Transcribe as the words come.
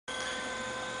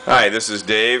Hi, this is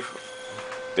Dave's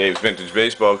Vintage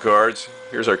Baseball Cards.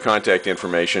 Here's our contact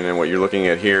information, and what you're looking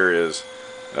at here is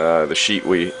the sheet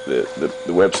the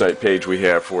website page we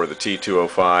have for the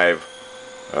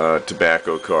T205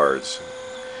 tobacco cards.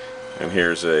 And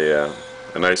here's a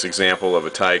nice example of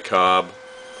a Ty Cobb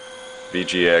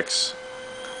VGX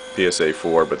PSA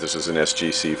 4, but this is an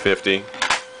SGC 50.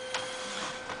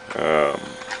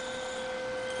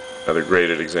 Another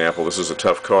graded example. This is a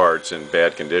tough card. It's in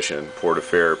bad condition.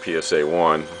 Portafer PSA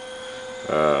 1.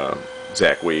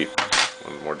 Zach Wheat,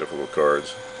 one of the more difficult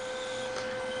cards.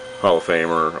 Hall of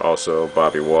Famer, also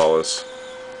Bobby Wallace,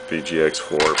 VGX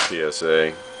 4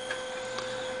 PSA.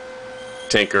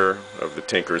 Tinker of the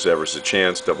Tinker's Ever's a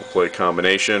Chance double play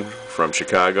combination from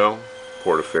Chicago.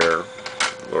 Portafer,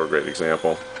 lower grade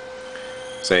example.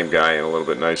 Same guy in a little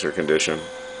bit nicer condition.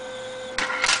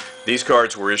 These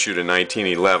cards were issued in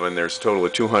 1911. There's a total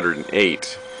of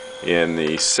 208 in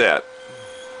the set.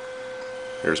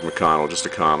 Here's McConnell, just a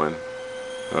common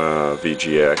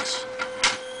VGX.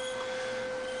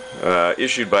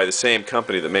 Issued by the same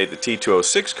company that made the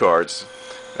T206 cards.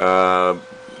 A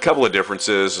couple of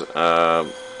differences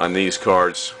on these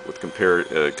cards with compared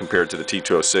to the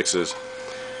T206s.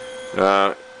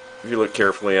 If you look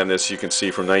carefully on this, you can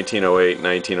see from 1908,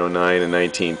 1909, and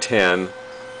 1910.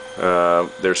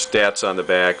 There's stats on the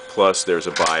back, plus there's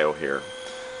a bio here.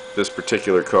 This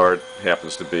particular card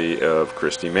happens to be of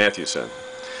Christy Mathewson.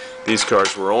 These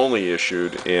cards were only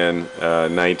issued in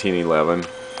 1911,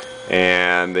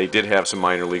 and they did have some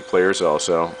minor league players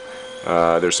also.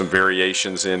 There's some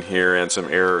variations in here and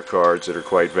some error cards that are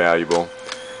quite valuable.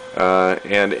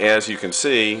 And as you can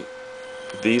see,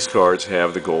 these cards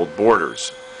have the gold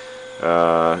borders.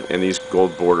 And these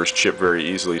gold borders chip very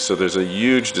easily, so there's a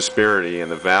huge disparity in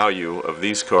the value of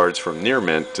these cards from near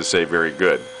mint to say very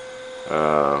good.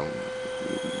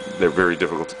 They're very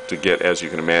difficult to get, as you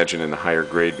can imagine, in the higher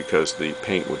grade because the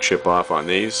paint would chip off on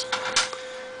these.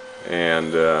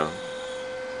 And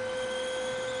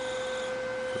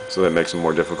so that makes them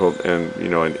more difficult. And you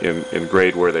know, in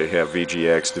grade where they have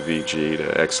VGX to VG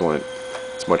to excellent,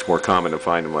 it's much more common to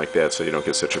find them like that, so you don't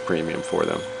get such a premium for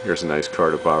them. Here's a nice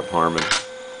card of Bob Harmon.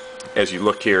 As you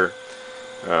look here,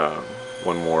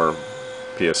 one more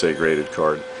PSA graded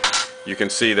card. You can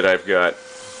see that I've got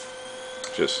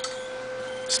just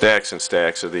stacks and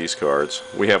stacks of these cards.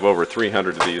 We have over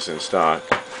 300 of these in stock.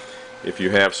 If you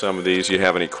have some of these, you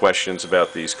have any questions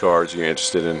about these cards, you're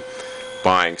interested in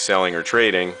buying, selling, or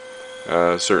trading,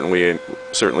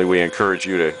 certainly we encourage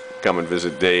you to come and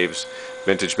visit Dave's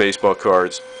Vintage Baseball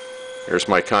Cards. Here's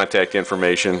my contact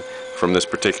information. From this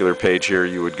particular page here,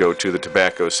 you would go to the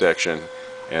tobacco section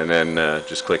and then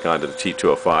just click onto the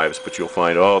T205s, but you'll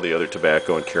find all the other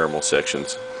tobacco and caramel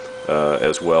sections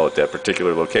as well at that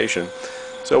particular location.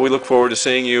 So we look forward to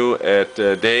seeing you at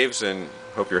Dave's, and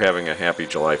hope you're having a happy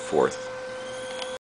July 4th.